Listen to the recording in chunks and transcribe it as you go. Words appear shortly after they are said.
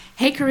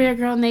Hey, Career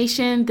Girl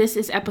Nation. This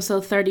is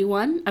episode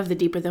 31 of the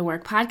Deeper Than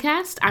Work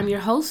podcast. I'm your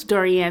host,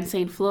 Dorianne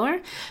St.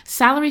 Fleur,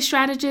 salary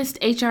strategist,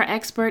 HR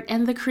expert,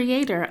 and the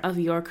creator of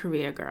Your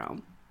Career Girl.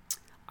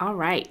 All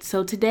right,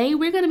 so today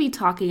we're going to be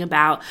talking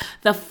about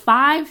the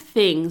 5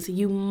 things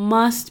you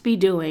must be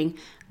doing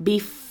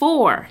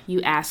before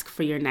you ask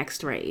for your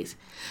next raise.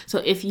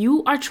 So if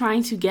you are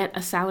trying to get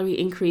a salary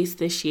increase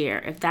this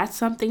year, if that's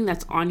something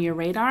that's on your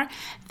radar,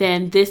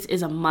 then this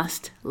is a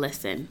must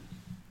listen.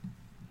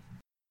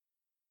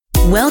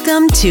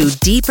 Welcome to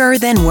Deeper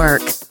Than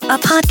Work, a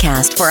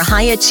podcast for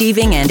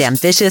high-achieving and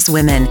ambitious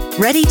women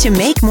ready to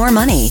make more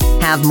money,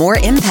 have more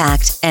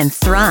impact, and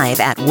thrive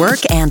at work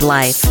and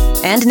life.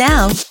 And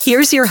now,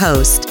 here's your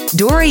host,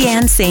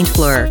 Dorianne St.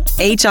 Fleur,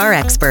 HR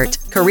expert,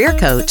 career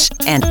coach,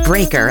 and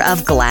breaker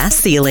of glass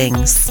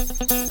ceilings.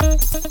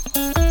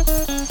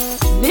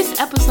 This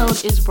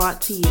episode is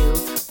brought to you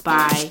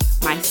by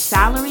my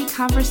Salary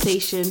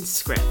Conversation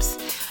Scripts.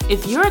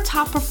 If you're a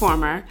top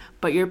performer,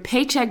 but your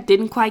paycheck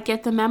didn't quite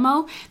get the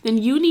memo, then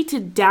you need to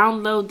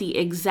download the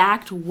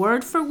exact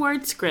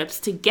word-for-word scripts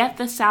to get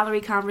the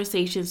salary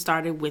conversation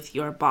started with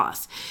your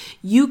boss.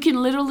 You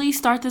can literally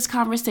start this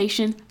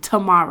conversation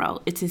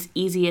tomorrow. It's as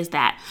easy as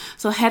that.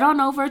 So head on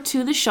over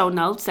to the show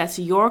notes. That's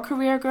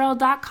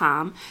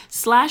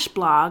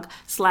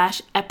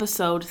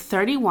yourcareergirl.com/blog/episode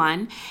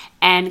 31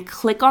 and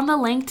click on the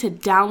link to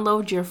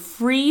download your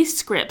free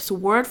scripts,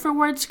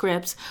 word-for-word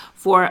scripts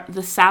for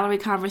the salary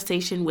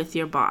conversation with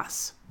your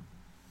boss.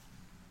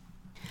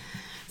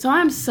 So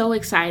I'm so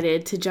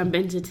excited to jump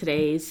into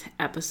today's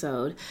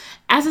episode.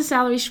 As a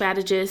salary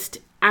strategist,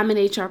 I'm an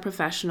HR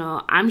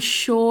professional. I'm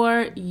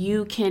sure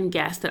you can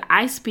guess that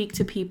I speak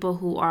to people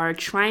who are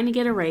trying to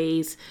get a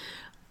raise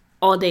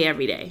all day,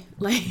 every day.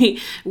 Like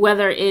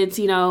whether it's,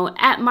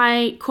 at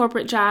my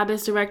corporate job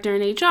as director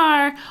in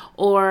HR,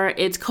 or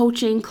it's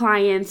coaching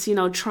clients,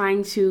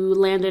 trying to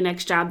land their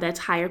next job that's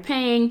higher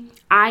paying.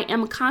 I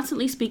am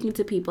constantly speaking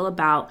to people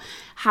about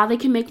how they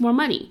can make more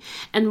money.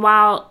 And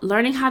while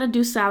learning how to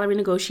do salary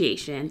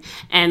negotiation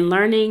and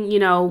learning,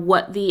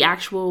 what the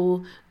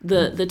actual,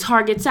 the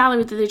target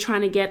salary that they're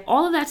trying to get,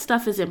 all of that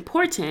stuff is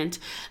important.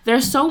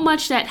 There's so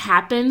much that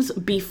happens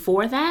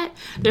before that.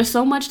 There's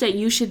so much that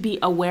you should be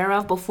aware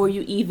of before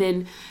you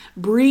even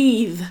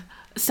breathe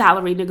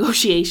salary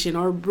negotiation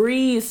or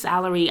breathe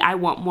salary, I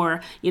want more,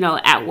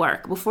 at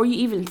work. Before you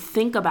even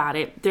think about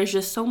it, there's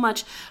just so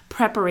much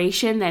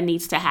preparation that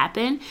needs to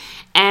happen.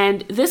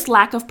 And this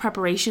lack of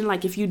preparation,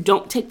 like if you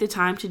don't take the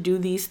time to do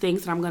these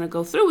things that I'm going to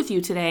go through with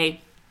you today,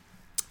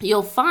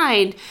 you'll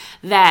find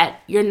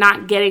that you're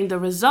not getting the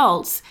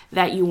results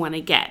that you want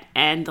to get.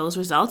 And those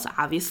results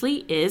obviously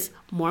is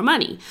more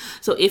money.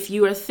 So if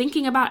you are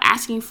thinking about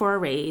asking for a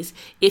raise,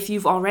 if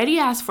you've already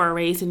asked for a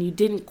raise and you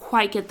didn't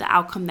quite get the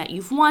outcome that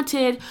you've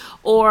wanted,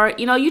 or,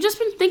 you've just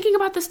been thinking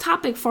about this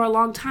topic for a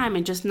long time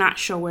and just not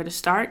sure where to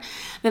start,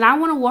 then I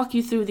want to walk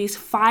you through these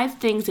 5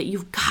 things that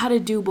you've got to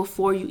do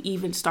before you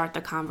even start the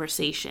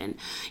conversation.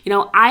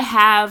 I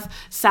have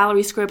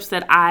salary scripts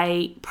that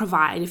I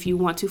provide. If you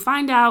want to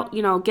find out,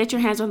 get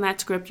your hands on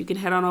that script, you can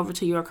head on over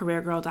to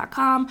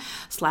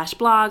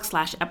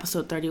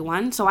yourcareergirl.com/blog/episode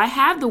 31. So I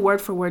have the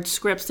word-for-word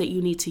scripts that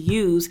you need to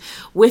use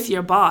with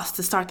your boss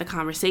to start the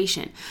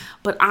conversation.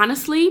 But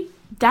honestly,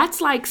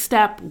 that's like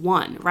step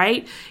 1,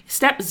 right?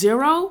 Step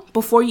 0,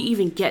 before you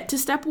even get to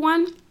step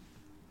 1,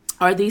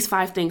 are these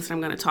 5 things that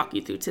I'm going to talk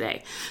you through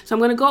today. So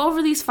I'm going to go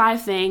over these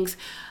 5 things.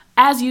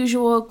 As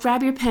usual,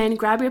 grab your pen,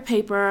 grab your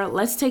paper.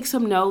 Let's take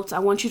some notes. I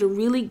want you to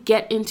really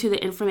get into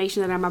the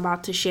information that I'm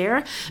about to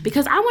share,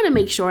 because I want to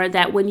make sure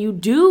that when you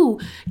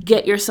do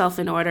get yourself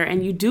in order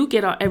and you do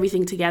get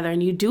everything together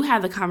and you do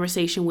have the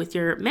conversation with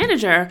your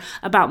manager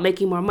about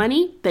making more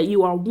money, that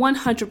you are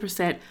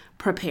 100%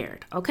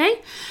 prepared,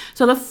 okay?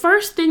 So the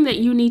first thing that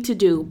you need to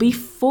do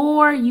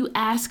before you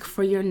ask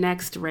for your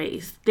next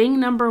raise, thing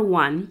number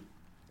 1,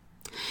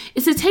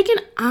 is to take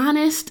an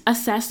honest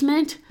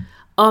assessment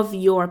of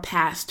your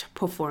past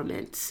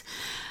performance.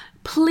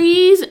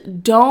 Please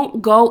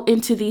don't go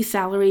into these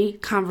salary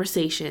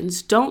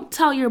conversations. Don't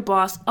tell your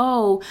boss,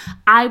 oh,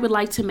 I would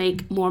like to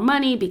make more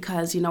money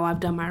because, I've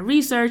done my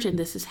research and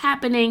this is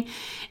happening.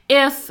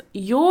 If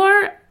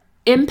your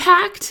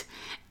impact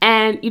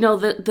and,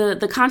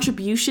 the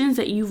contributions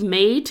that you've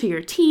made to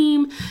your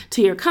team,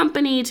 to your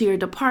company, to your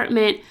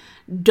department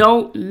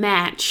don't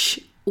match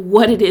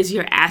what it is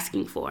you're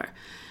asking for.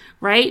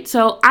 Right?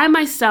 So I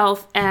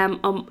myself am,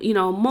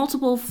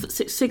 multiple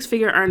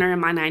 6-figure earner in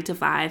my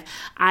 9-to-5.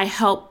 I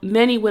help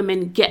many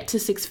women get to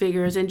 6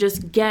 figures and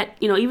just get,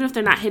 even if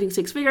they're not hitting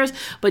 6 figures,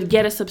 but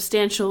get a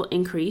substantial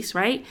increase,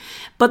 right?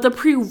 But the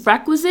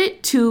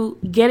prerequisite to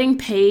getting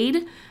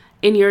paid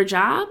in your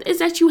job is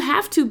that you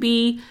have to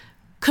be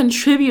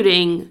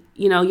contributing,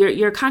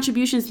 your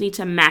contributions need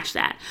to match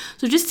that.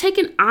 So just take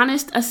an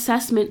honest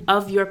assessment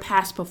of your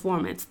past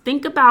performance.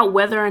 Think about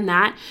whether or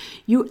not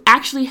you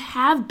actually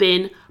have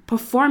been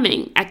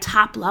performing at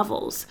top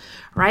levels,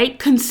 right?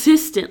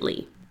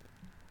 Consistently.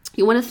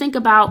 You want to think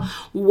about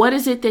what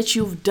is it that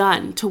you've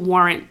done to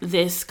warrant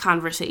this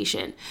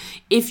conversation.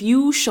 If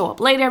you show up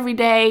late every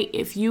day,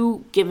 if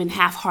you give in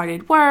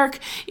half-hearted work,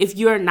 if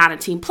you're not a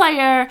team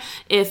player,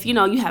 if you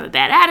have a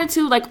bad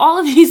attitude, like all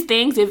of these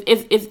things,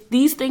 if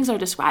these things are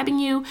describing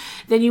you,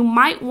 then you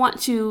might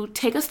want to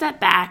take a step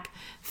back,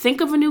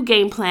 think of a new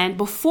game plan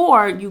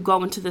before you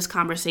go into this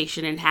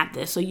conversation and have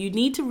this. So you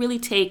need to really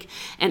take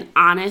an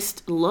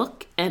honest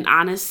look,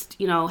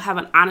 have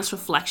an honest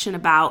reflection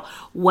about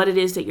what it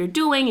is that you're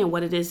doing and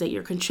what it is that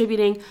you're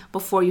contributing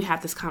before you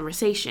have this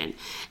conversation.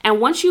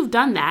 And once you've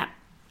done that,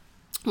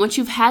 once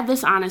you've had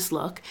this honest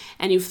look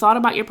and you've thought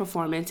about your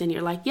performance and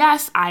you're like,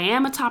 yes, I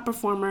am a top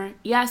performer.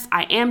 Yes,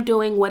 I am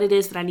doing what it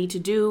is that I need to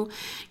do,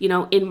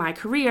 in my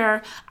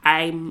career.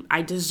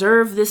 I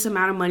deserve this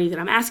amount of money that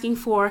I'm asking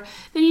for.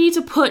 Then you need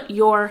to put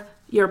your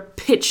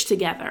pitch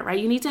together, right?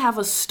 You need to have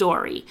a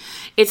story.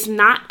 It's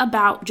not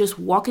about just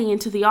walking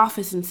into the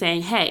office and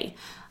saying, hey,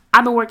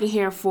 I've been working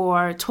here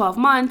for 12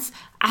 months.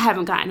 I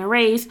haven't gotten a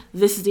raise.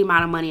 This is the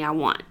amount of money I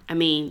want. I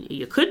mean,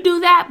 you could do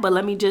that, but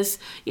let me just,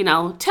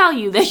 tell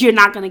you that you're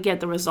not going to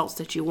get the results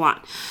that you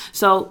want.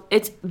 So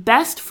it's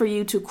best for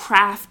you to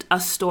craft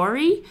a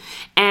story,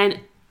 and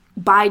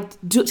by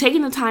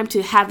taking the time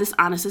to have this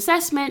honest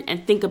assessment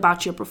and think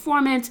about your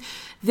performance,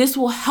 this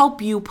will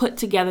help you put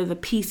together the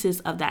pieces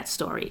of that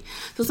story.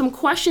 So some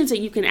questions that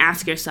you can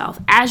ask yourself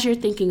as you're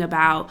thinking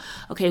about,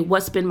 okay,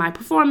 what's been my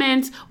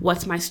performance?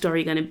 What's my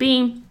story going to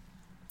be?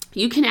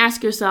 You can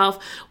ask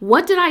yourself,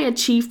 what did I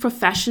achieve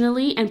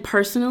professionally and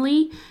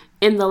personally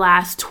in the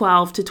last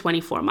 12 to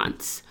 24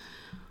 months?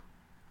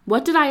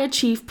 What did I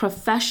achieve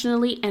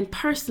professionally and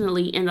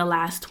personally in the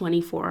last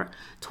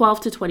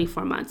 12 to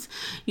 24 months?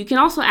 You can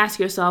also ask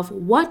yourself,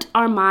 what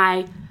are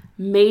my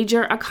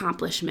major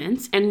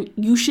accomplishments? And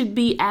you should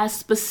be as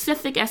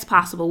specific as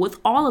possible with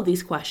all of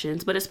these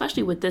questions, but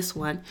especially with this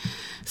one.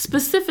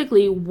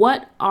 Specifically,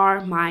 what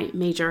are my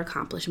major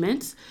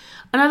accomplishments?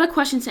 Another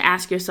question to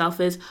ask yourself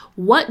is,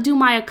 what do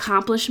my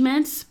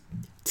accomplishments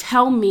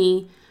tell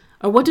me,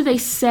 or what do they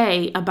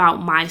say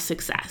about my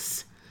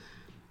success?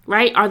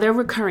 Right? Are there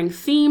recurring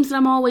themes that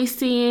I'm always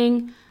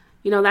seeing?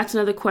 That's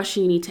another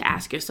question you need to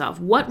ask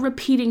yourself. What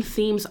repeating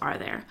themes are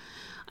there?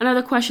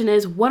 Another question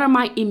is, what are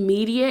my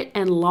immediate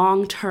and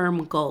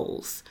long-term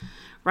goals?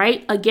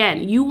 Right?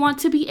 Again, you want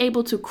to be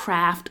able to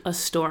craft a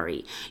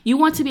story. You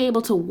want to be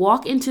able to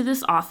walk into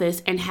this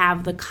office and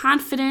have the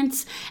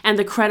confidence and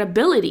the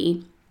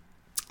credibility,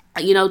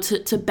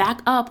 to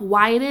back up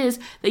why it is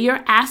that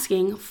you're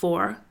asking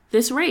for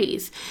this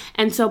raise.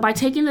 And so by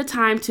taking the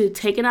time to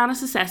take an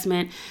honest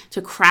assessment,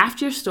 to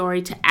craft your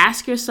story, to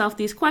ask yourself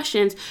these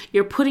questions,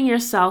 you're putting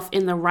yourself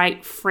in the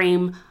right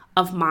frame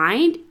of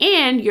mind,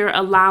 and you're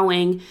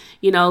allowing,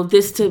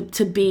 this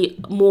to be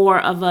more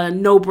of a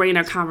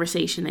no-brainer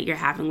conversation that you're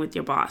having with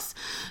your boss.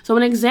 So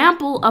an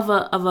example of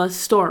a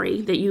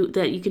story that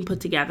you can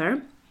put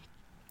together.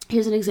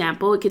 Here's an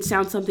example. It could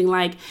sound something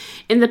like,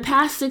 in the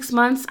past 6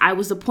 months, I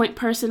was the point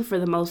person for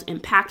the most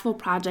impactful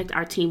project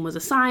our team was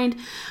assigned.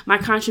 My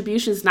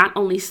contributions not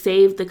only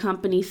saved the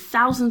company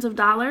thousands of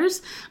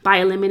dollars by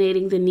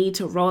eliminating the need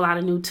to roll out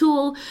a new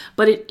tool,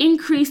 but it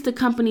increased the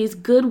company's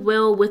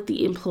goodwill with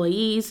the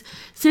employees.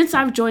 Since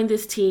I've joined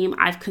this team,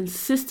 I've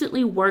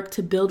consistently worked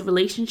to build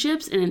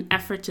relationships in an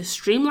effort to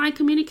streamline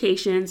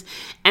communications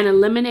and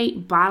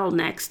eliminate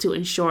bottlenecks to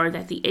ensure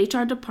that the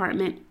HR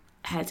department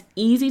has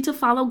easy to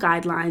follow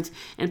guidelines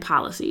and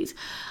policies.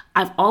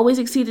 I've always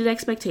exceeded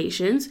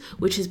expectations,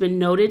 which has been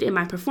noted in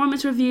my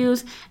performance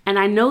reviews, and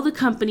I know the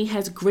company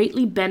has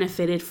greatly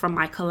benefited from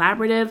my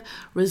collaborative,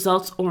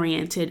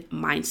 results-oriented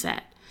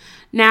mindset.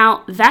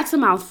 Now, that's a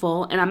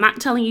mouthful, and I'm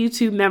not telling you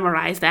to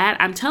memorize that.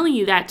 I'm telling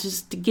you that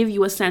just to give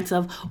you a sense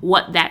of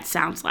what that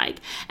sounds like.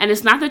 And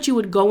it's not that you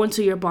would go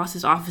into your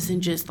boss's office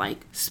and just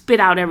spit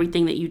out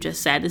everything that you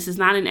just said. This is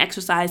not an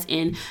exercise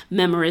in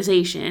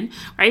memorization,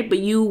 right? But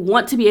you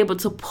want to be able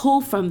to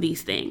pull from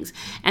these things.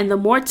 And the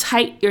more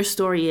tight your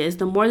story is,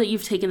 the more that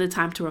you've taken the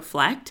time to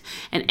reflect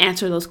and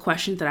answer those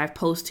questions that I've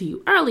posed to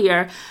you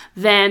earlier,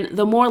 then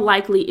the more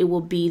likely it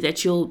will be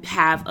that you'll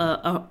have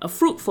a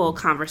fruitful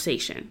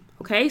conversation.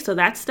 Okay, so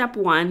that's step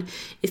one,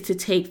 is to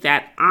take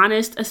that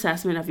honest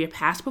assessment of your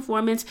past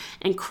performance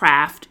and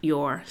craft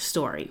your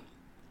story.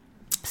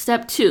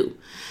 Step two,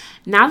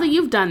 now that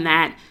you've done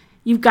that,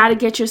 you've got to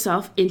get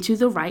yourself into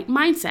the right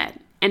mindset.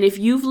 And if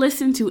you've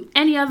listened to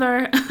any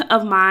other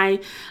of my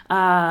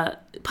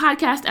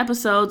podcast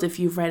episodes, if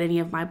you've read any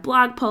of my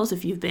blog posts,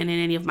 if you've been in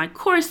any of my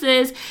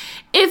courses,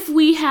 if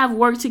we have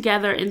worked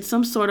together in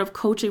some sort of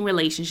coaching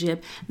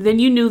relationship, then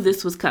you knew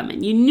this was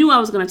coming. You knew I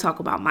was going to talk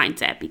about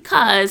mindset,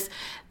 because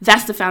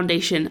that's the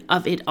foundation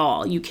of it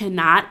all. You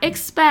cannot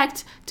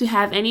expect to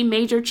have any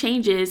major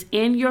changes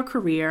in your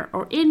career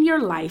or in your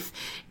life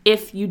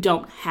if you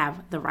don't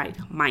have the right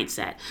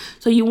mindset.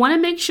 So you want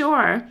to make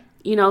sure,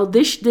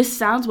 this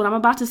sounds, what I'm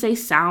about to say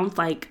sounds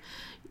like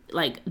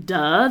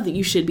duh, that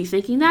you should be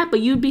thinking that,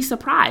 but you'd be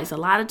surprised. A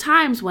lot of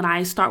times when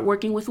I start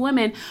working with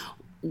women,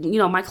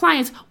 my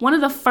clients, one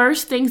of the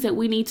first things that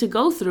we need to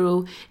go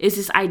through is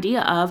this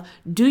idea of,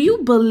 do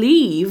you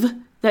believe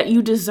that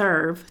you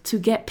deserve to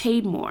get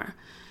paid more.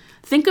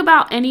 Think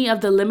about any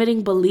of the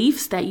limiting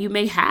beliefs that you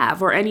may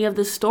have, or any of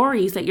the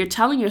stories that you're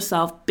telling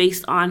yourself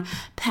based on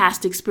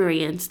past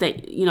experience,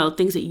 that,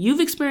 things that you've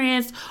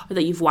experienced or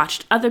that you've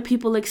watched other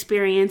people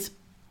experience.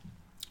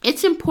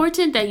 It's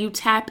important that you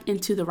tap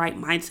into the right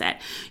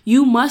mindset.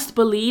 You must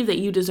believe that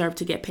you deserve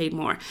to get paid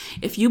more.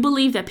 If you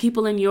believe that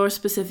people in your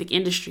specific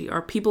industry,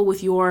 or people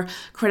with your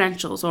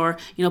credentials, or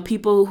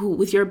people who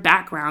with your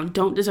background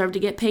don't deserve to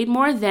get paid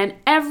more, then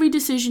every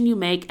decision you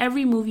make,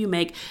 every move you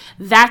make,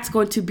 that's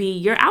going to be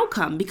your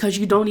outcome, because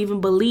you don't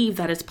even believe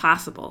that it's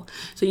possible.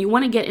 So you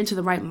want to get into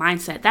the right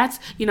mindset. That's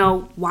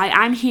why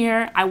I'm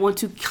here. I want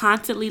to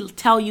constantly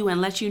tell you and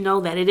let you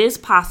know that it is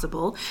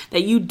possible,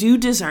 that you do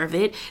deserve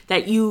it,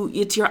 that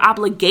it's your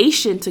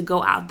obligation to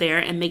go out there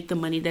and make the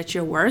money that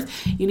you're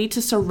worth. You need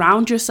to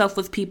surround yourself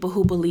with people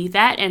who believe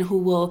that and who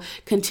will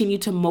continue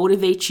to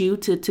motivate you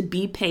to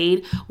be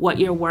paid what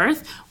you're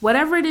worth.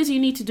 Whatever it is you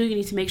need to do, you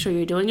need to make sure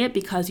you're doing it,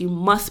 because you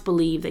must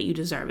believe that you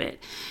deserve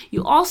it.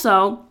 You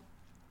also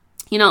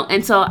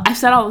and so I've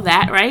said all of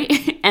that,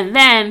 right? And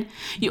then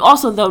you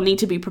also, though, need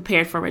to be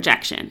prepared for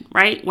rejection,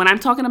 right? When I'm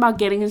talking about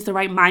getting into the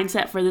right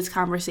mindset for this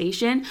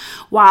conversation,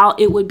 while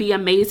it would be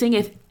amazing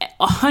if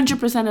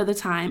 100% of the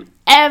time,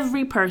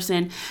 every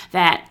person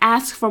that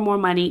asks for more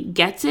money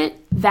gets it,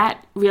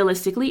 that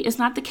realistically is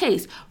not the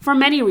case for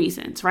many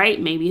reasons, right?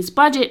 Maybe it's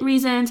budget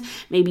reasons.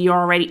 Maybe you're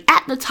already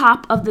at the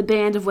top of the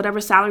band of whatever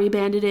salary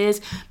band it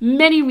is.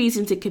 Many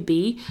reasons it could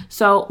be.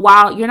 So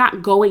while you're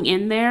not going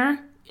in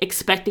there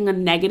expecting a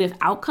negative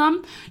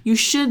outcome, you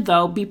should,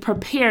 though, be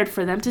prepared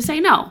for them to say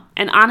no.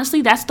 And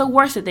honestly, that's the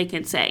worst that they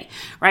can say,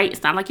 right?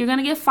 It's not like you're going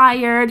to get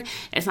fired.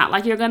 It's not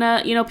like you're going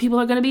to, people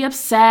are going to be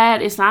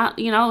upset. It's not,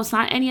 it's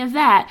not any of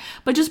that.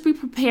 But just be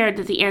prepared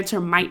that the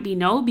answer might be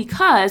no,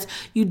 because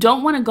you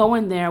don't want to go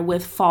in there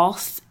with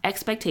false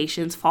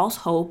expectations, false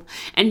hope,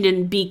 and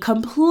then be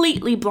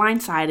completely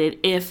blindsided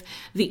if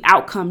the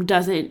outcome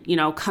doesn't,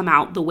 come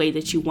out the way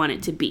that you want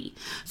it to be.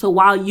 So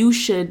while you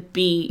should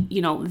be,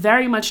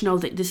 very much know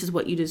that this is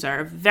what you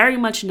deserve, very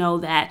much know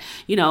that,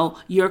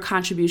 your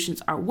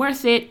contributions are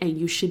worth it and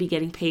you should be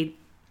getting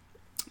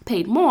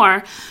paid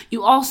more,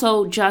 you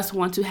also just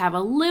want to have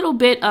a little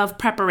bit of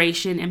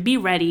preparation and be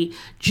ready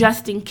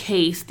just in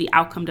case the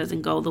outcome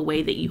doesn't go the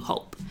way that you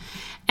hope.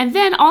 And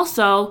then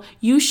also,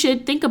 you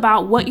should think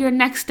about what your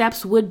next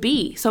steps would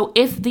be. So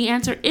if the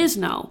answer is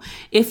no,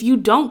 if you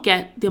don't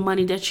get the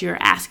money that you're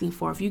asking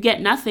for, if you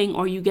get nothing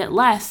or you get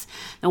less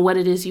than what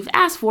it is you've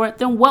asked for,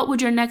 then what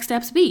would your next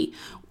steps be?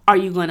 Are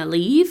you going to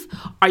leave?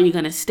 Are you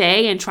going to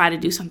stay and try to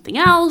do something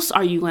else?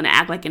 Are you going to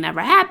act like it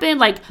never happened?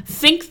 Like,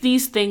 think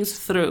these things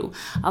through.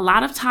 A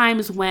lot of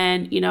times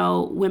when,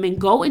 women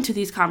go into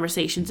these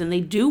conversations and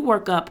they do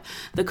work up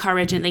the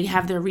courage and they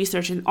have their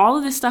research and all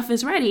of this stuff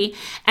is ready,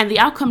 and the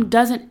outcome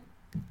doesn't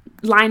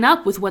line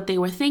up with what they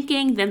were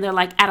thinking, then they're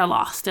like at a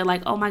loss. They're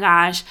like, oh my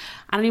gosh,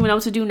 I don't even know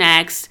what to do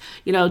next.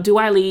 Do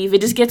I leave? It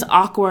just gets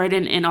awkward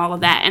and all of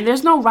that. And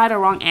there's no right or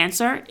wrong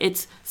answer.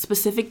 It's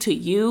specific to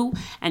you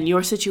and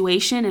your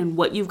situation and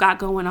what you've got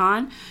going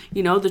on.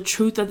 The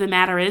truth of the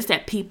matter is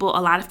that a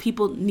lot of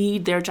people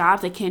need their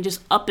jobs. They can't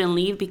just up and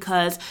leave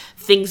because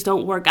things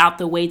don't work out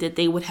the way that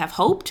they would have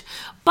hoped.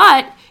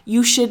 But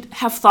you should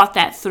have thought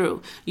that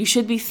through. You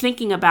should be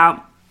thinking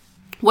about,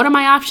 what are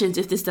my options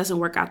if this doesn't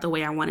work out the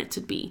way I want it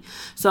to be?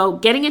 So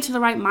getting into the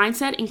right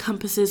mindset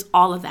encompasses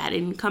all of that.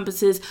 It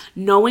encompasses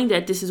knowing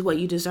that this is what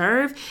you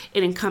deserve.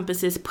 It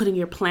encompasses putting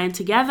your plan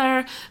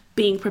together,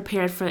 being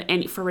prepared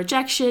for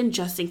rejection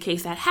just in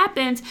case that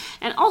happens,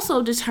 and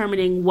also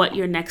determining what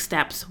your next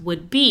steps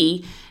would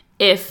be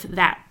if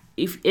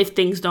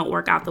things don't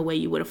work out the way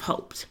you would have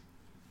hoped.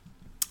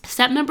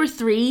 Step number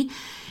 3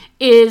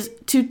 is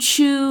to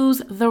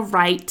choose the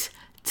right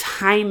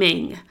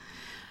timing.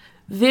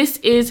 This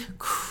is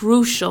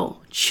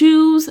crucial.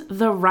 Choose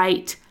the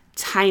right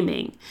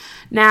timing.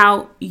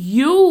 Now,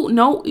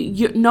 no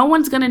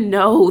one's going to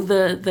know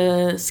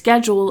the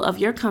schedule of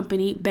your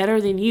company better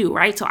than you,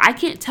 right? So I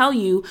can't tell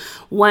you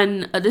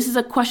when, this is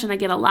a question I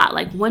get a lot,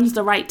 like, when's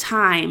the right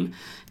time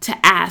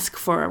to ask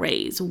for a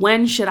raise?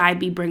 When should I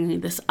be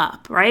bringing this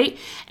up, right?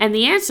 And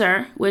the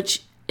answer,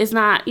 which is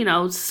not,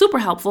 super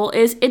helpful,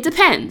 is it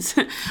depends.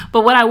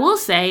 But what I will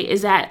say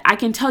is that I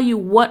can tell you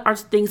what are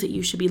things that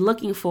you should be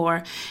looking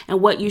for and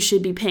what you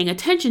should be paying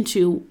attention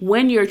to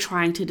when you're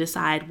trying to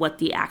decide what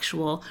the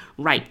actual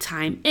right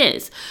time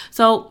is.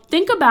 So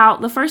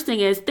the first thing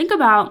is think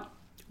about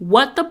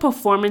what the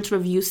performance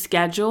review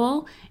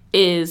schedule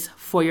is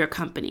for your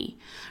company,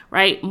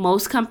 right?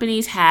 Most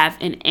companies have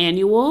an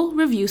annual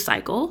review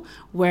cycle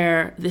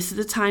where this is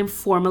the time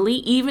formally,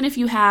 even if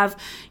you have,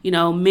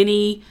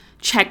 many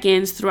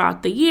check-ins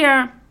throughout the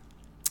year,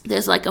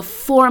 there's like a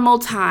formal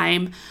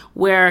time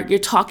where you're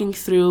talking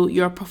through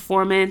your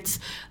performance,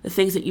 the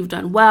things that you've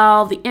done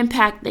well, the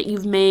impact that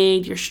you've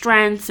made, your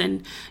strengths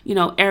and,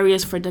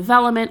 areas for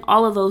development,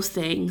 all of those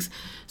things.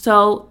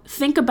 So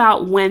think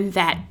about when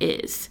that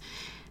is.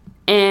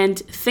 And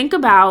think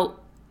about,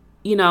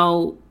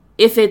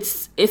 if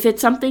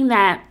it's something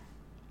that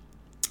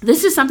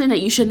this is something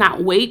that you should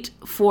not wait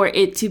for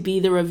it to be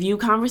the review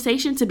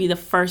conversation to be the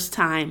first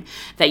time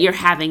that you're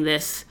having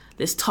this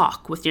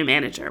talk with your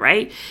manager,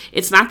 right?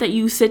 It's not that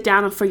you sit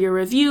down for your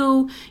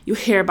review, you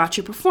hear about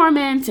your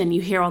performance and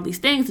you hear all these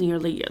things and you're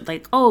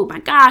like, oh my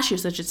gosh, you're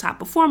such a top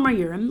performer,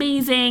 you're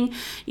amazing,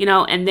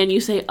 and then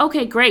you say,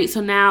 okay, great. So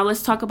now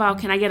let's talk about,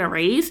 can I get a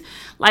raise?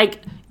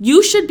 Like,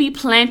 you should be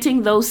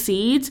planting those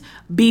seeds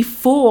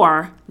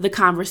before the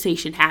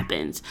conversation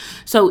happens.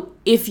 So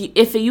if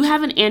you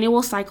have an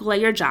annual cycle at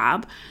your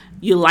job,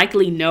 you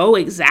likely know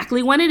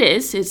exactly when it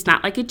is. It's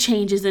not like it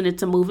changes and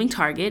it's a moving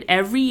target.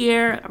 Every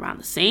year, around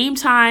the same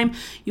time,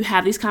 you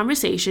have these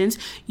conversations.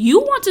 You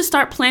want to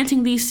start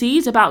planting these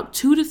seeds about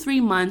 2 to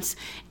 3 months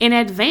in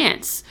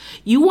advance.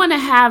 You want to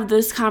have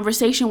this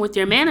conversation with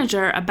your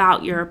manager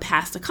about your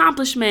past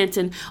accomplishments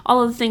and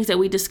all of the things that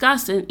we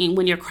discussed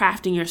when you're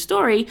crafting your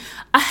story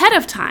ahead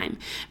of time.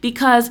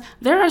 Because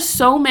there are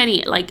so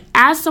many, like,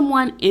 as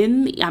someone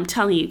I'm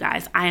telling you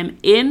guys, I am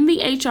in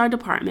the HR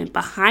department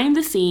behind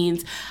the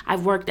scenes.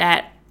 I've worked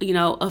at,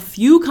 a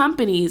few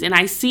companies and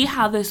I see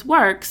how this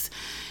works.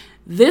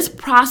 This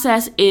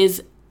process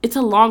it's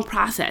a long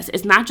process.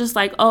 It's not just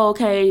like, oh,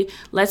 okay,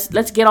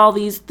 let's get all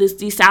these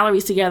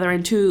salaries together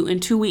in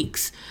 2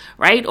 weeks,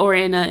 right? Or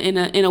in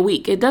a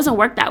week. It doesn't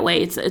work that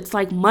way. It's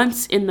like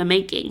months in the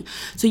making.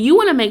 So you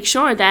want to make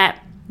sure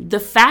that the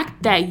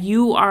fact that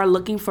you are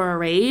looking for a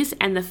raise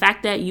and the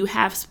fact that you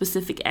have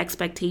specific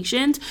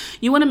expectations,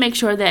 you want to make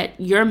sure that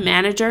your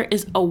manager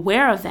is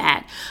aware of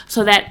that,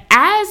 so that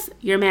as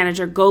your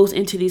manager goes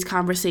into these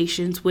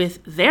conversations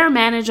with their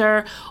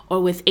manager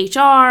or with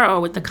HR or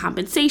with the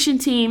compensation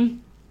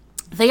team,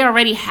 they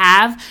already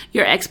have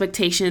your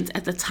expectations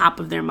at the top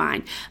of their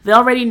mind. They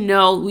already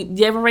know,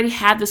 they've already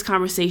had this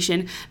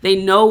conversation.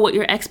 They know what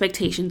your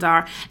expectations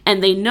are,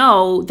 and they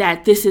know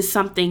that this is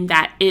something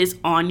that is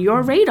on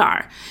your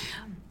radar.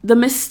 The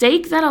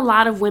mistake that a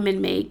lot of women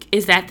make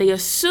is that they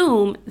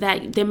assume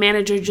that their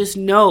manager just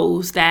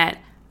knows that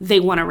they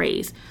want to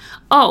raise.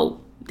 Oh,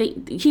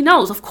 he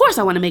knows, of course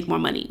I want to make more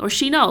money. Or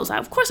she knows,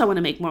 of course I want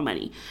to make more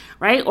money,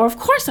 right? Or of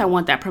course I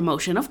want that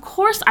promotion. Of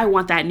course I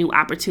want that new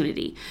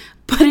opportunity.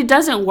 But it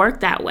doesn't work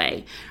that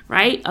way,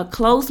 right? A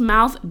closed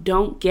mouth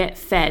don't get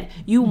fed.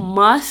 You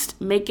must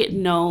make it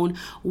known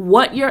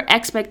what your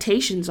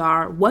expectations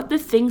are, what the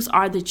things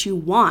are that you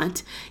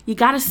want. You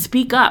got to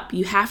speak up.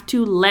 You have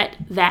to let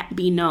that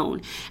be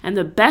known. And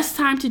the best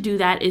time to do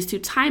that is to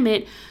time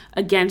it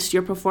against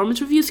your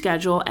performance review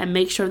schedule and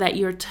make sure that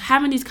you're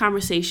having these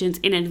conversations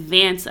in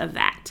advance of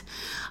that.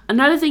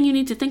 Another thing you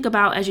need to think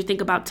about as you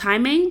think about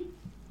timing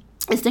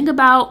is think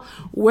about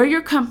where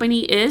your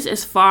company is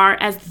as far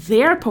as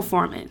their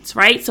performance,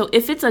 right? So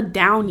if it's a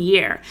down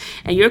year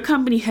and your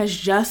company has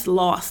just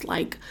lost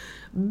like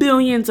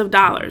billions of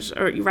dollars,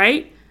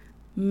 right?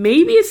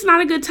 Maybe it's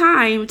not a good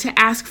time to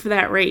ask for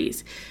that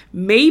raise.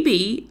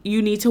 Maybe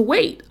you need to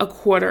wait a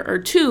quarter or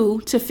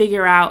two to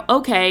figure out,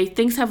 okay,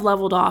 things have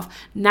leveled off.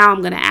 Now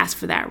I'm going to ask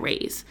for that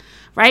raise,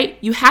 right?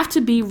 You have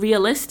to be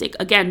realistic.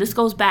 Again, this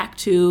goes back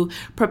to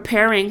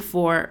preparing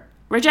for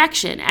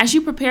rejection. As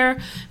you prepare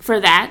for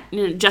that,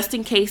 just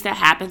in case that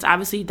happens,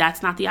 obviously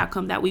that's not the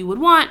outcome that we would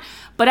want,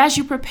 but as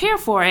you prepare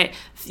for it,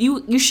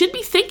 you should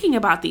be thinking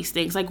about these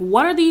things. Like,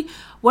 what are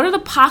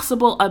the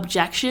possible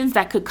objections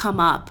that could come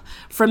up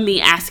from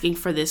me asking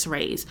for this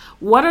raise?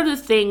 What are the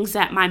things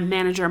that my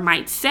manager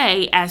might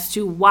say as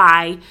to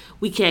why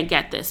we can't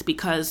get this?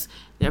 Because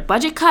there are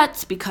budget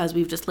cuts, because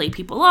we've just laid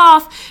people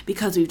off,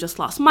 because we've just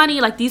lost money.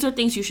 Like, these are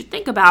things you should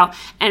think about,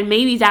 and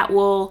maybe that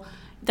will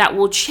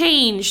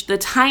change the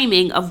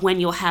timing of when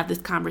you'll have this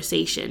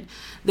conversation.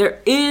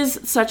 There is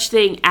such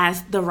thing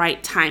as the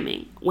right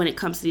timing when it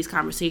comes to these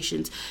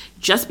conversations.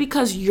 Just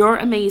because you're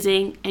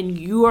amazing and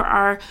you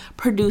are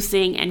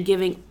producing and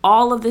giving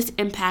all of this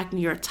impact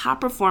and you're a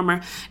top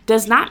performer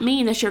does not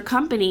mean that your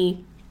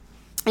company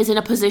is in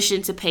a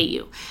position to pay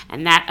you.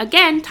 And that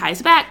again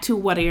ties back to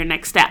what are your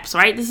next steps,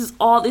 right?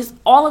 All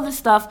of this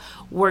stuff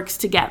works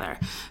together.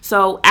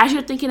 So as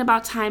you're thinking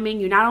about timing,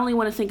 you not only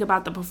want to think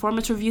about the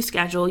performance review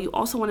schedule, you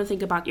also want to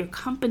think about your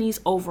company's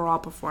overall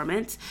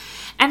performance.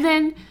 And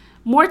then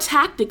more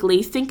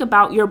tactically, think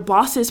about your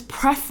boss's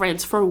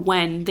preference for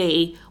when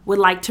they would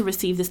like to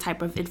receive this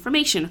type of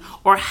information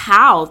or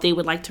how they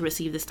would like to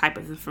receive this type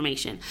of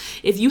information.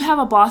 If you have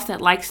a boss that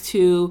likes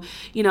to,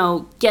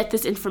 get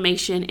this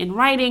information in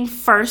writing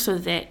first so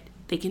that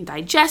they can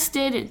digest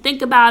it and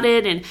think about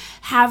it and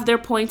have their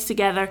points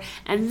together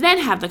and then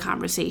have the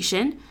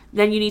conversation,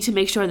 then you need to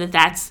make sure that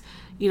that's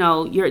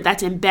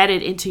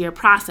embedded into your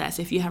process.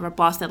 If you have a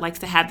boss that likes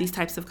to have these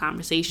types of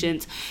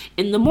conversations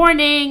in the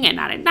morning and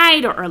not at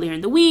night or earlier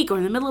in the week or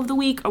in the middle of the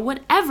week or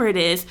whatever it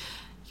is,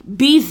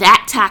 be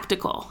that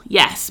tactical.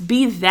 Yes,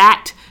 be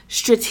that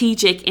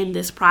strategic in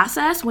this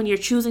process. When you're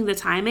choosing the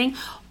timing,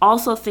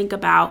 also think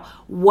about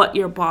what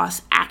your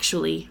boss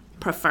actually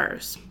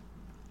prefers.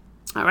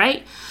 All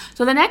right.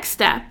 So the next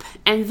step,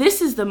 and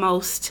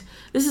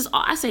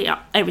I say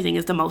everything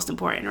is the most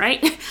important,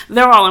 right?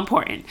 They're all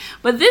important.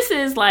 But this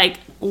is like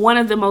one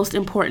of the most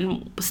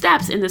important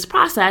steps in this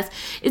process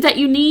is that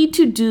you need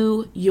to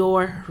do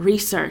your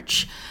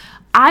research.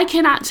 I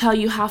cannot tell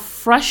you how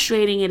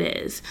frustrating it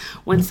is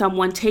when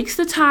someone takes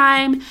the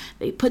time,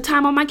 they put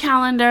time on my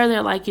calendar,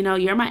 they're like,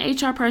 you're my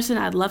HR person,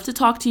 I'd love to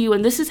talk to you.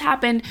 And this has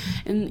happened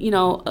in,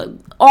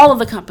 all of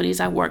the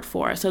companies I worked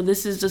for. So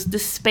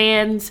this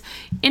spans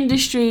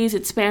industries,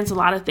 it spans a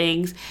lot of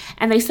things.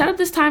 And they set up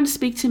this time to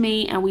speak to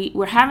me, and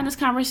we're having this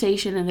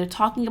conversation, and they're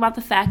talking about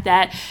the fact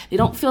that they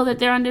don't feel that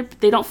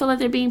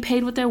they're being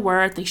paid what they're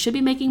worth. They should be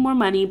making more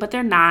money, but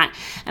they're not.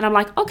 And I'm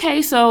like,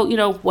 okay, so,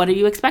 what are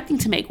you expecting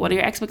to make? What are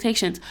your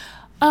expectations?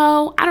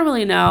 Oh, I don't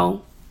really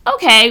know.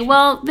 Okay,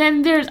 well,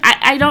 then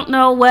I don't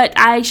know what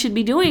I should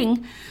be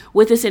doing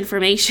with this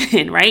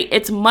information, right?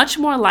 It's much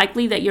more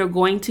likely that you're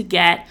going to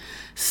get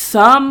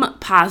some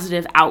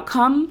positive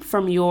outcome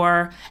from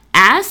your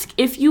ask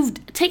if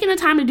you've taken the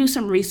time to do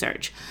some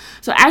research.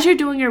 So as you're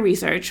doing your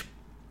research,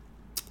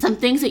 some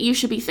things that you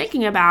should be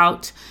thinking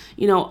about,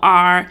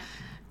 are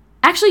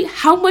actually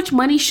how much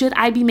money should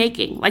I be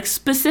making? Like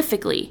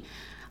specifically,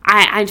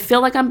 I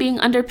feel like I'm being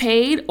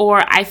underpaid,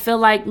 or I feel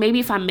like maybe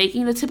if I'm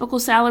making the typical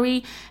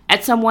salary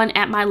at someone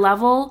at my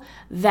level,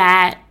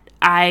 that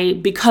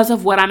because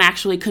of what I'm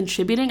actually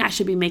contributing, I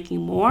should be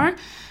making more.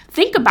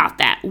 Think about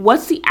that.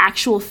 What's the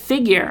actual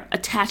figure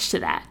attached to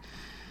that?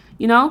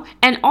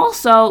 And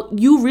also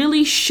you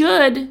really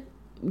should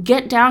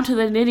get down to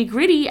the nitty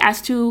gritty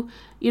as to,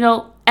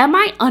 am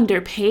I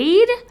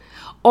underpaid,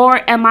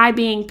 or am I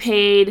being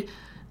paid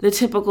the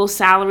typical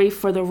salary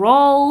for the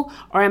role,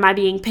 or am I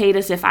being paid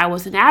as if I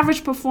was an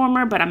average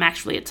performer, but I'm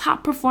actually a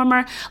top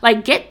performer?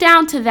 Like, get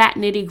down to that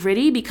nitty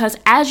gritty, because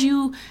as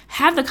you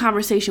have the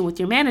conversation with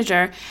your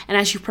manager and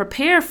as you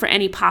prepare for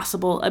any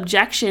possible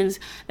objections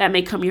that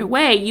may come your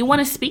way, you want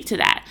to speak to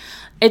that.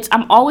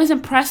 I'm always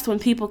impressed when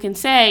people can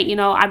say,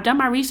 I've done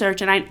my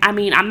research, and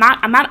I'm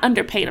not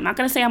underpaid. I'm not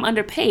going to say I'm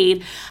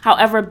underpaid.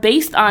 However,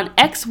 based on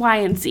X, Y,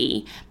 and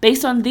Z,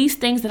 based on these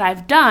things that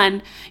I've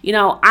done,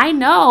 I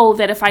know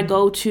that if I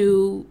go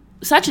to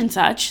such and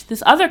such,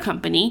 this other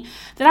company,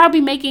 that I'll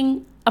be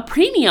making a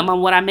premium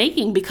on what I'm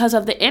making because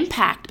of the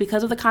impact,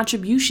 because of the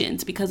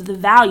contributions, because of the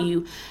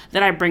value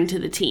that I bring to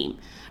the team.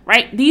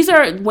 Right?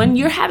 When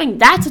you're having,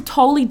 that's a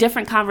totally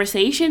different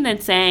conversation than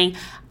saying,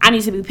 I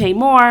need to be paid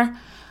more.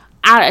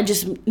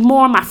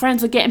 My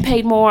friends are getting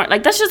paid more.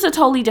 Like, that's just a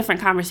totally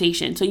different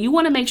conversation. So you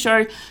want to make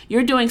sure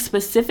you're doing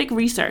specific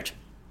research.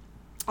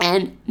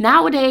 And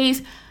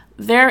nowadays,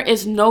 there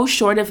is no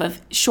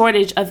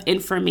shortage of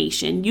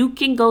information. You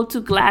can go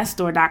to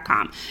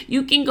Glassdoor.com.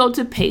 You can go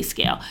to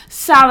PayScale,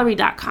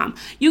 Salary.com.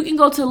 You can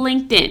go to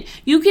LinkedIn.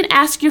 You can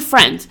ask your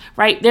friends,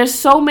 right? There's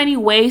so many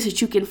ways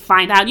that you can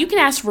find out. You can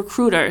ask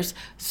recruiters,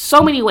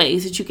 so many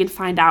ways that you can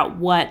find out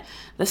what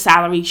the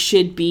salary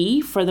should be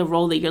for the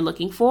role that you're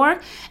looking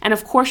for. And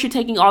of course, you're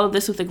taking all of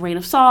this with a grain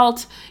of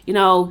salt.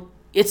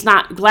 It's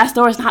not,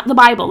 Glassdoor is not the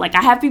Bible. Like,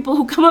 I have people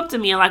who come up to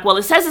me and like, well,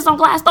 it says it's on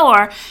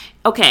Glassdoor.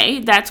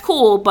 Okay, that's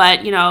cool. But,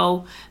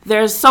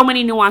 there's so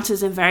many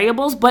nuances and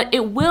variables, but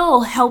it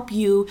will help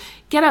you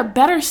get a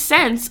better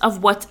sense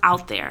of what's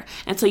out there.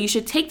 And so you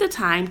should take the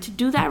time to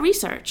do that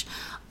research.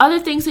 Other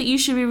things that you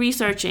should be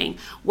researching: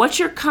 what's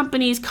your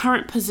company's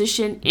current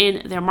position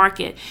in their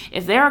market?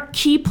 If they're a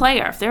key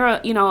player, if they're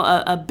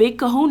a big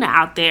kahuna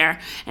out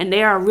there and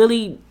they are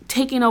really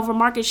taking over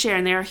market share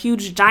and they're a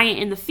huge giant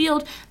in the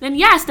field, then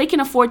yes, they can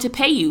afford to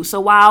pay you.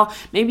 So while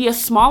maybe a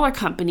smaller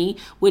company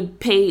would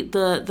pay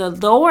the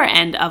lower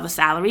end of a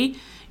salary,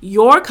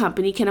 your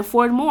company can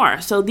afford more.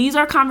 So these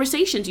are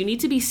conversations. You need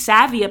to be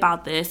savvy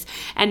about this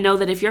and know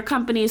that if your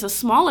company is a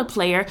smaller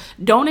player,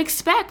 don't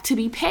expect to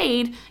be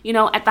paid,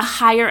 at the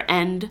higher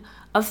end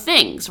of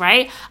things,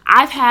 right?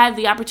 I've had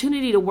the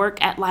opportunity to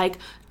work at like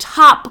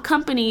top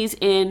companies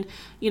in,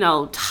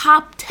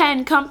 top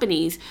 10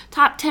 companies,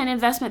 top 10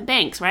 investment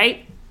banks,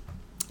 right?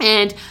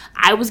 And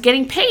I was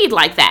getting paid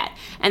like that.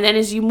 And then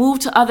as you move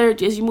to other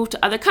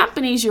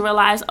companies, you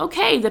realize,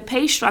 okay, the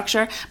pay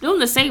structure, I'm doing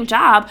the same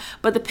job,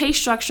 but the pay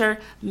structure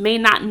may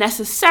not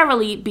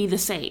necessarily be the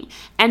same.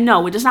 And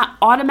no, it does not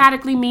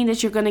automatically mean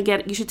that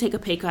you should take a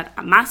pay cut.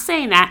 I'm not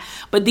saying that,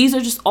 but these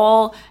are just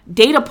all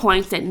data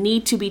points that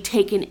need to be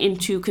taken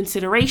into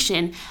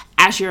consideration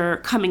as you're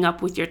coming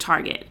up with your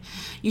target.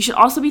 You should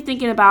also be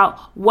thinking about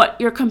what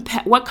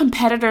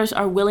competitors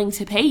are willing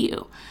to pay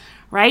you.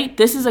 Right?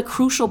 This is a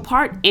crucial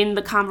part in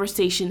the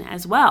conversation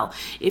as well.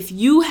 If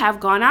you have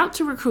gone out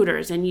to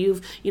recruiters and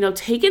you've,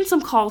 taken some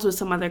calls with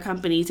some other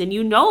companies and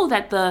you know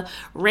that the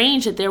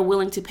range that they're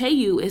willing to pay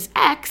you is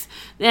X,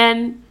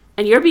 and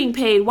you're being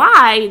paid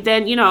Y,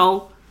 then,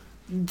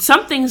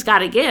 something's got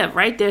to give,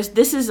 right?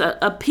 This is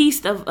a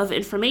piece of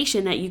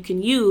information that you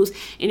can use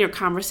in your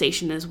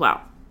conversation as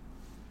well.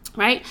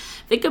 right?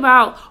 Think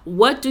about,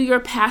 what do your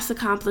past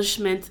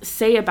accomplishments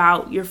say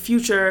about your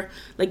future,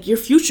 like your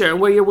future,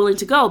 where you're willing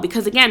to go?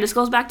 Because again, this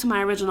goes back to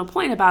my original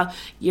point about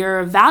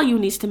your value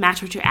needs to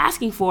match what you're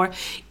asking for.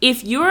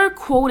 If you're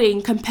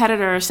quoting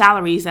competitor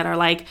salaries that are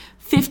like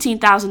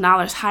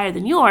 $15,000 higher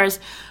than yours,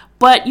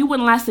 but you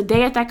wouldn't last a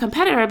day at that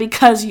competitor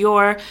because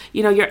your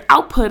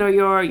output or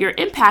your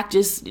impact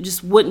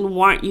just wouldn't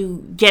warrant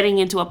you getting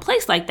into a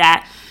place like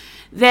that,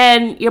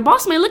 then your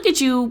boss may look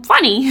at you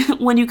funny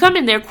when you come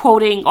in there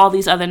quoting all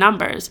these other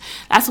numbers.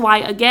 That's why,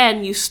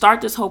 again, you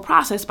start this whole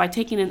process by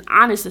taking an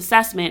honest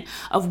assessment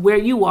of where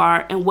you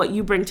are and what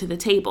you bring to the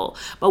table.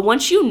 But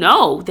once you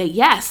know that,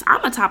 yes,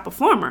 I'm a top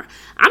performer,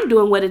 I'm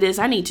doing what it is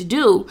I need to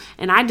do,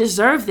 and I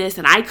deserve this,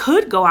 and I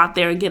could go out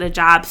there and get a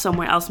job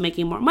somewhere else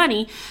making more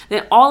money,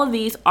 then all of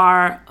these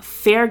are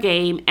fair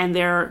game, and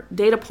they're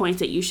data points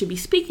that you should be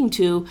speaking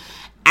to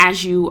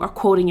as you are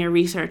quoting your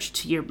research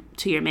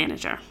to your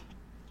manager.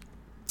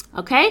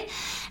 Okay?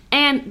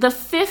 And the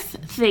fifth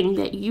thing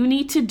that you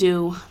need to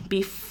do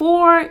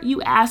before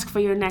you ask for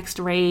your next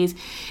raise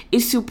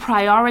is to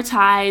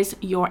prioritize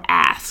your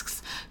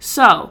asks.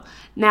 So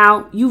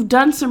now you've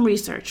done some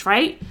research,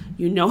 right?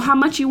 You know how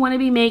much you want to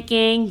be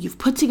making. You've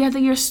put together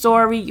your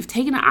story. You've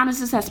taken an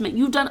honest assessment.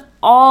 You've done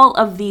all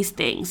of these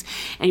things.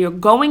 And you're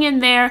going in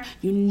there.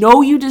 You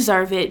know you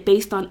deserve it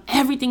based on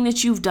everything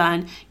that you've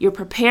done. You're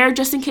prepared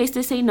just in case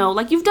they say no.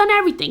 Like, you've done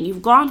everything.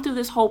 You've gone through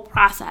this whole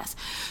process.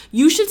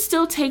 You should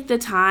still take the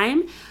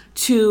time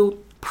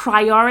to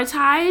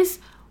prioritize,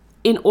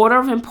 in order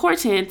of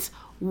importance,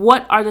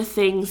 what are the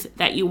things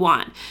that you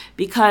want.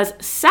 Because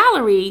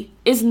salary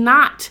is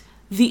not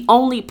the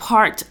only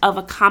part of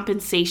a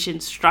compensation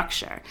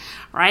structure,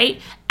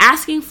 right?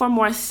 Asking for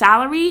more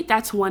salary,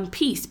 that's one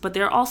piece, but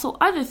there are also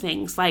other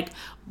things like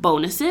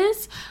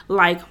bonuses,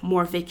 like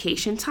more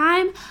vacation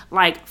time,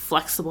 like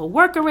flexible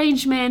work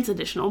arrangements,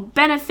 additional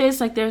benefits.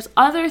 Like, there's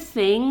other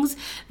things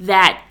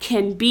that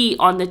can be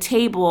on the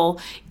table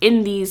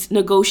in these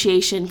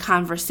negotiation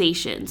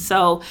conversations.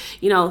 So,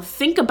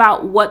 think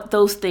about what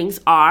those things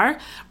are,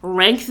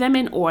 rank them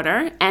in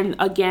order, and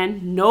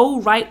again,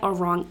 no right or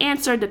wrong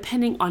answer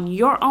depending on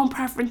your own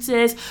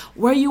preferences,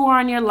 where you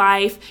are in your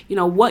life,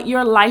 what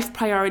your life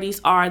priorities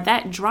are.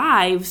 That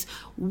drives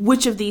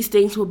which of these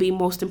things will be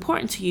most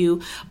important to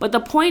you. But the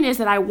point is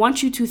that I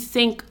want you to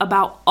think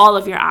about all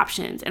of your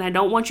options, and I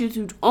don't want you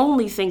to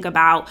only think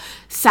about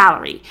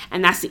salary,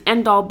 and that's the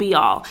end all be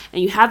all.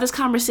 And you have this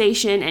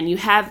conversation, and you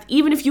have,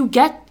 even if you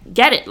get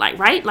it,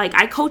 right? Like,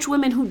 I coach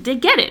women who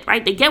did get it,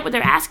 right? They get what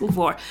they're asking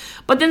for,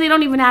 but then they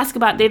don't even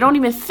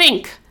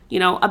think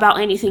about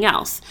anything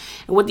else,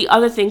 and what the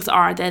other things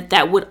are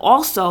that would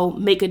also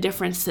make a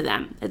difference to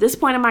them. At this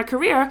point in my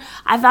career,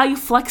 I value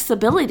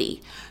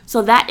flexibility.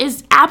 So that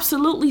is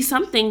absolutely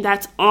something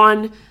that's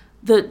one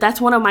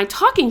of my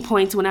talking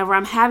points whenever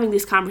I'm having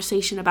this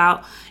conversation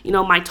about,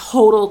 my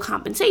total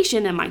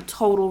compensation and my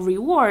total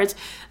rewards.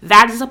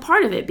 That is a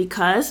part of it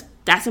because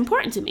that's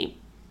important to me.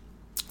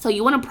 So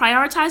you want to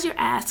prioritize your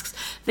asks,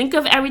 think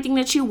of everything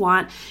that you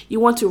want. You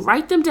want to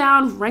write them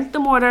down, rank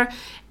them order,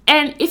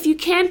 and if you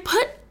can,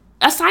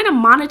 assign a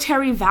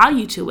monetary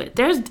value to it.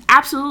 There's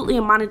absolutely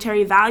a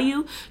monetary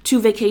value to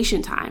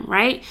vacation time,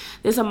 right?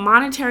 There's a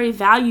monetary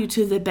value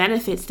to the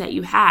benefits that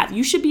you have.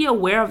 You should be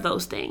aware of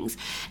those things.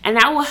 And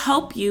that will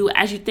help you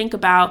as you think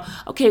about,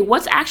 okay,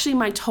 what's actually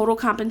my total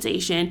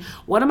compensation?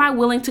 What am I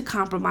willing to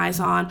compromise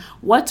on?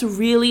 What's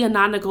really a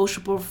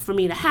non-negotiable for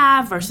me to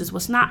have versus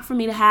what's not for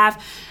me to have?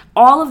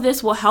 All of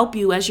this will help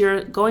you as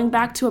you're going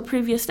back to a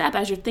previous step,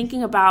 as you're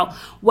thinking about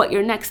what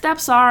your next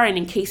steps are, and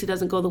in case it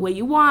doesn't go the way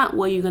you want,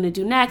 what you're going to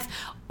do next.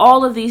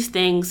 All of these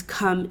things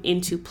come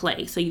into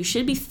play. So you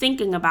should be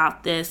thinking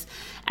about this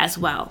as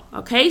well.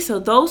 Okay, so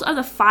those are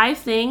the 5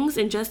 things.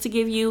 And just to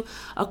give you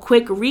a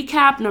quick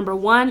recap, number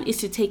 1 is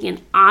to take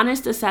an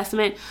honest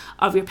assessment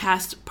of your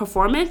past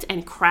performance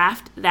and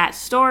craft that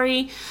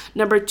story.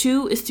 Number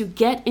 2 is to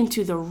get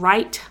into the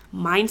right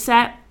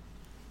mindset.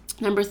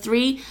 Number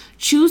 3,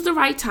 choose the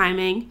right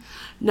timing.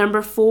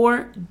 Number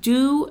 4,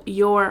 do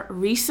your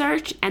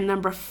research. And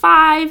number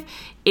 5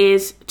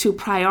 is to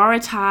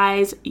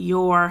prioritize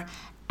your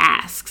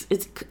asks.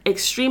 It's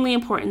extremely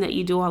important that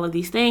you do all of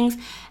these things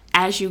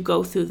as you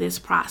go through this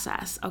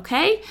process,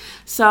 okay?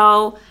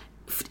 So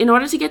in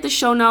order to get the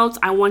show notes,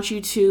 I want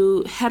you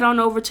to head on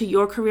over to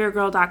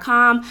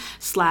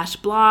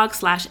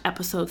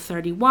yourcareergirl.com/blog/episode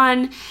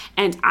 31,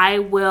 and I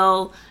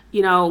will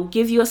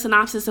give you a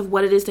synopsis of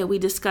what it is that we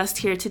discussed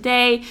here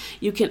today.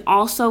 You can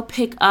also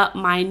pick up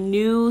my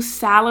new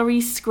salary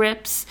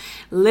scripts.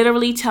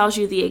 Literally tells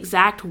you the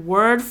exact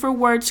word for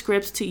word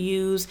scripts to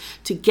use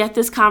to get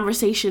this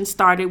conversation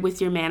started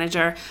with your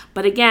manager.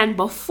 But again,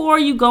 before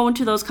you go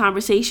into those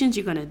conversations,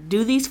 you're going to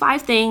do these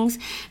 5 things.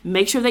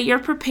 Make sure that you're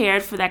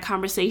prepared for that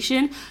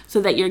conversation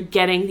so that you're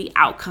getting the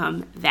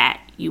outcome that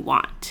you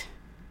want.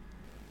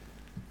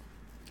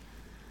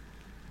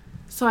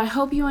 So I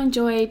hope you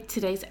enjoyed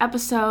today's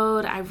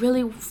episode. I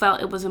really felt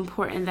it was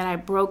important that I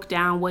broke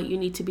down what you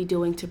need to be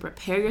doing to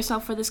prepare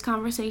yourself for this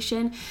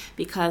conversation,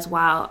 because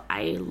while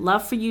I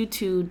love for you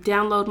to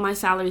download my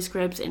salary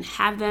scripts and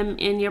have them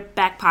in your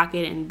back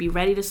pocket and be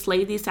ready to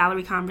slay these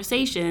salary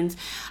conversations,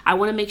 I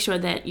want to make sure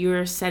that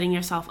you're setting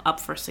yourself up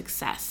for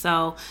success.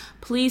 So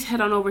please head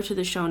on over to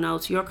the show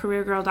notes,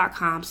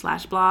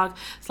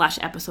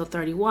 yourcareergirl.com/blog/episode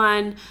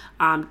 31.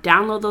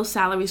 Download those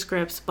salary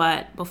scripts,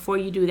 but before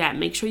you do that,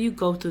 make sure you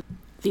go through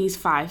these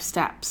 5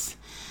 steps.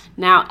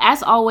 Now,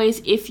 as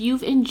always, if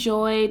you've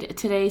enjoyed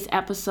today's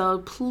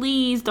episode,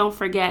 please don't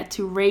forget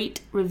to rate,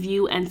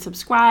 review, and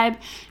subscribe.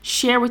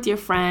 Share with your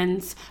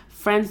friends.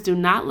 Friends do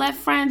not let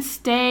friends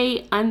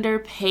stay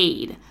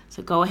underpaid.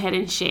 So go ahead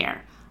and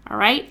share. All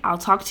right, I'll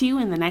talk to you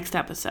in the next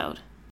episode.